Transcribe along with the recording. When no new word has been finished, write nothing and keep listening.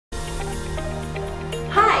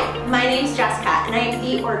my name's Jessica and I am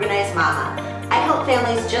the Organized Mama. I help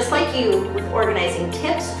families just like you with organizing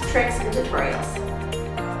tips, tricks, and tutorials.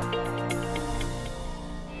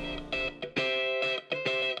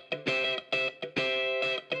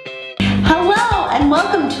 Hello and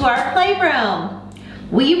welcome to our playroom.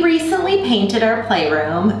 We recently painted our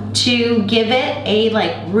playroom to give it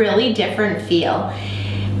a really different feel.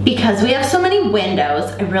 Because we have so many windows,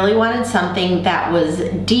 I really wanted something that was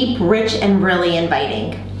deep, rich, and really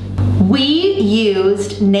inviting. We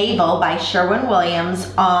used Navel by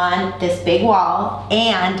Sherwin-Williams on this big wall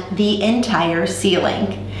and the entire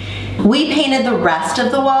ceiling. We painted the rest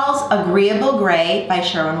of the walls Agreeable Gray by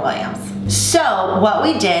Sherwin-Williams. So what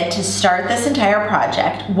we did to start this entire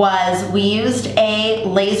project was we used a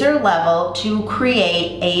laser level to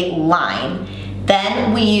create a line.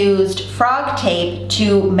 Then we used frog tape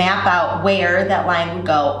to map out where that line would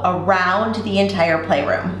go around the entire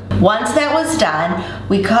playroom. Once that was done,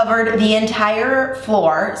 we covered the entire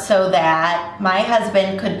floor so that my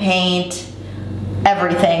husband could paint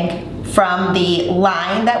everything from the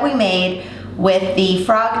line that we made with the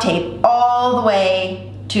frog tape all the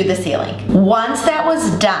way to the ceiling. Once that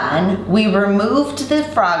was done, we removed the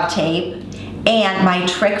frog tape, and my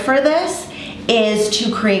trick for this is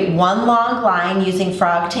to create one long line using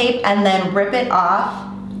frog tape and then rip it off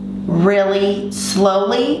really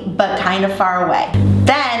slowly but kind of far away.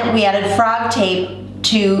 Then we added frog tape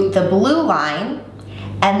to the blue line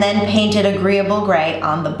and then painted Agreeable Gray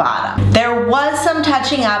on the bottom. There was some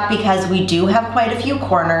touching up because we do have quite a few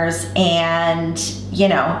corners and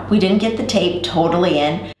we didn't get the tape totally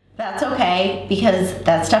in. That's okay, because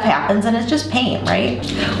that stuff happens and it's just paint, right?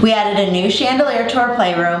 We added a new chandelier to our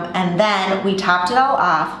playroom, and then we topped it all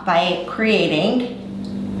off by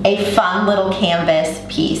creating a fun little canvas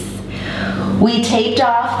piece. We taped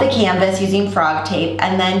off the canvas using frog tape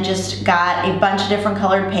and then just got a bunch of different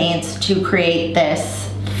colored paints to create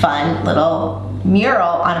this fun little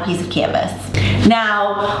mural on a piece of canvas.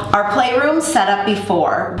 Now, our playroom set up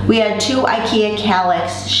before, we had 2 IKEA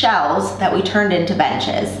Calyx shelves that we turned into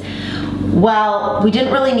benches. Well, we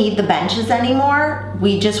didn't really need the benches anymore.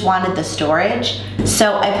 We just wanted the storage.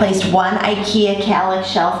 So I placed one IKEA Calyx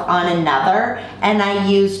shelf on another, and I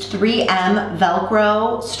used 3M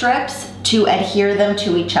Velcro strips to adhere them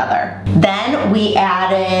to each other. Then we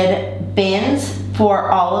added bins for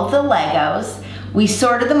all of the Legos. We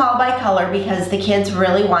sorted them all by color because the kids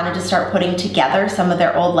really wanted to start putting together some of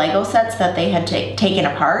their old Lego sets that they had taken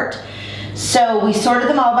apart. So we sorted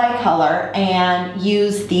them all by color and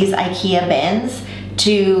used these IKEA bins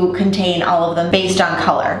to contain all of them based on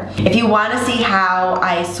color. If you want to see how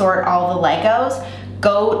I sort all the Legos,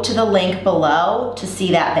 go to the link below to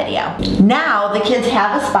see that video. Now the kids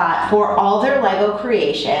have a spot for all their Lego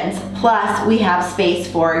creations, plus we have space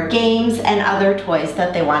for games and other toys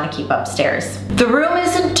that they want to keep upstairs. The room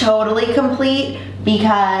isn't totally complete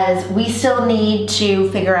because we still need to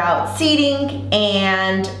figure out seating,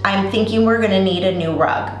 and I'm thinking we're gonna need a new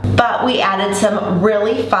rug. But we added some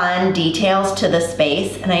really fun details to the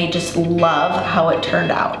space, and I just love how it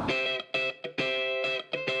turned out.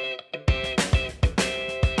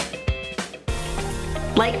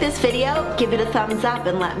 Like this video, give it a thumbs up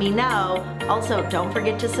and let me know. Also, don't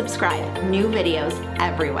forget to subscribe. New videos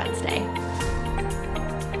every Wednesday.